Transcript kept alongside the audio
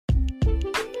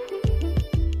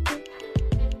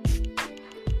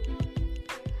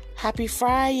Happy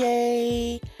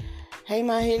Friday. Hey,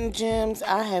 my hidden gems.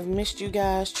 I have missed you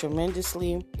guys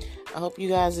tremendously. I hope you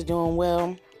guys are doing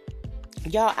well.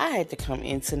 Y'all, I had to come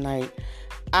in tonight.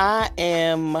 I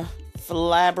am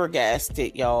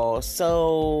flabbergasted, y'all.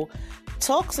 So,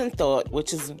 Talks and Thought,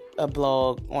 which is a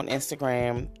blog on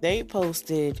Instagram, they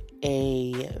posted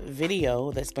a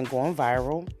video that's been going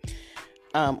viral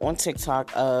on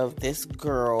TikTok of this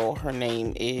girl. Her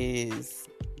name is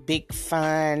Big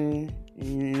Fine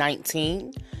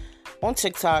 19 on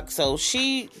TikTok. So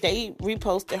they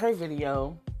reposted her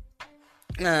video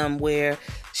where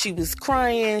she was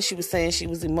crying. She was saying she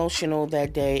was emotional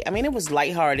that day. I mean, it was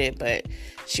lighthearted, but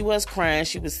she was crying.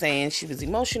 She was saying she was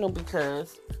emotional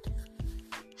because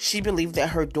she believed that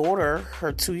her daughter,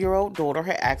 her 2-year-old daughter,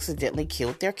 had accidentally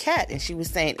killed their cat. And she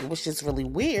was saying it was just really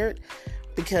weird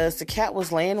because the cat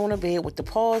was laying on the bed with the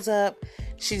paws up.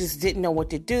 She just didn't know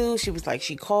what to do. She was like,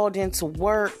 she called into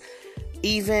work,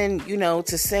 even,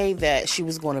 to say that she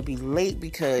was going to be late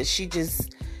because she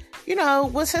just,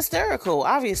 was hysterical.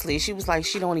 Obviously, she was like,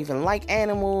 she don't even like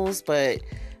animals,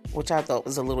 which I thought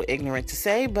was a little ignorant to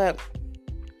say. But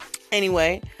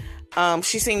anyway,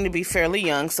 she seemed to be fairly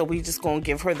young, so we just gonna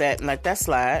give her that and let that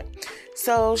slide.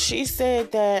 So she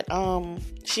said that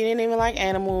she didn't even like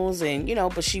animals, and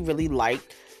but she really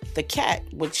liked the cat,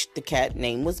 which the cat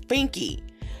name was Binky.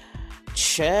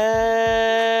 Child,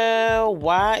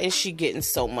 why is she getting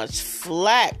so much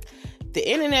flack? The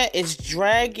internet is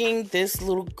dragging this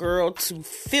little girl to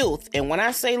filth, and when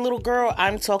I say little girl,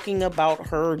 I'm talking about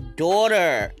her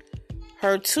daughter,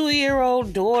 her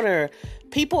 2-year-old daughter.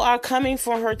 People are coming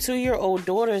for her 2-year-old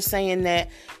daughter saying that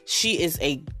she is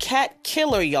a cat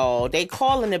killer, y'all. They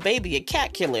calling the baby a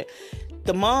cat killer.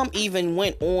 The mom even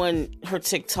went on her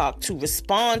TikTok to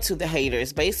respond to the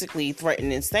haters, basically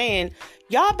threatening, saying,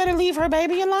 y'all better leave her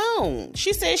baby alone.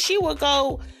 She said she would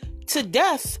go to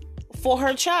death for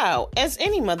her child, as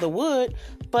any mother would.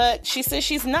 But she says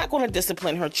she's not going to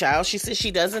discipline her child. She says she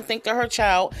doesn't think that her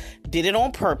child did it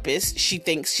on purpose. She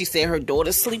said her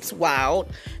daughter sleeps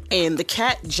wild and the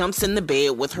cat jumps in the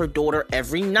bed with her daughter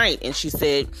every night. And she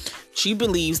said she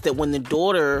believes that when the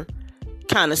daughter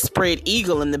kind of spread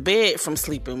eagle in the bed from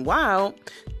sleeping wild,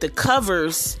 the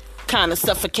covers kind of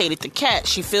suffocated the cat.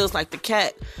 She feels like the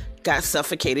cat got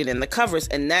suffocated in the covers.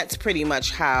 And that's pretty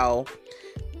much how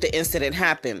the incident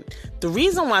happened. The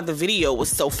reason why the video was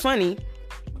so funny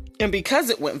and because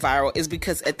it went viral is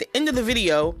because at the end of the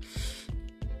video,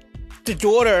 the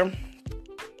daughter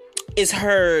is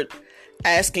heard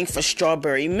asking for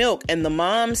strawberry milk. And the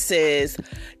mom says,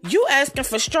 you asking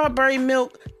for strawberry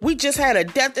milk? We just had a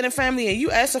death in the family and you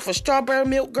asking for strawberry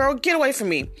milk? Girl, get away from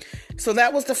me. So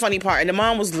that was the funny part. And the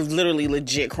mom was literally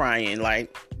legit crying.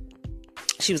 Like,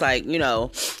 she was like,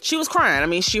 she was crying. I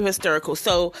mean, she was hysterical.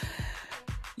 So,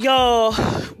 y'all,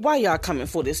 why y'all coming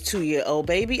for this 2-year-old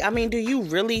baby? I mean, do you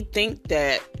really think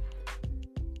that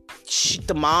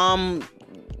the mom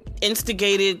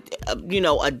instigated,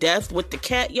 a death with the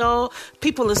cat, y'all?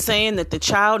 People are saying that the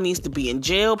child needs to be in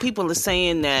jail. People are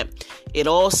saying that it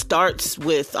all starts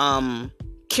with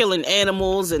killing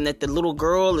animals and that the little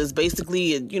girl is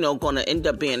basically, going to end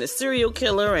up being a serial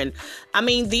killer. And I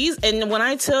mean, and when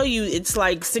I tell you, it's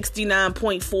like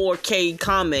 69.4K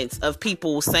comments of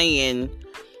people saying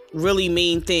really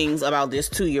mean things about this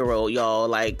 2-year-old, y'all.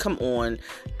 Like, come on.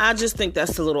 I just think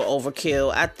that's a little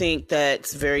overkill. I think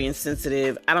that's very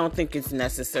insensitive. I don't think it's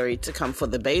necessary to come for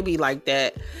the baby like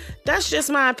that. That's just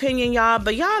my opinion, y'all.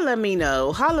 But y'all let me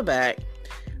know. Holla back.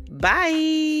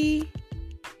 Bye.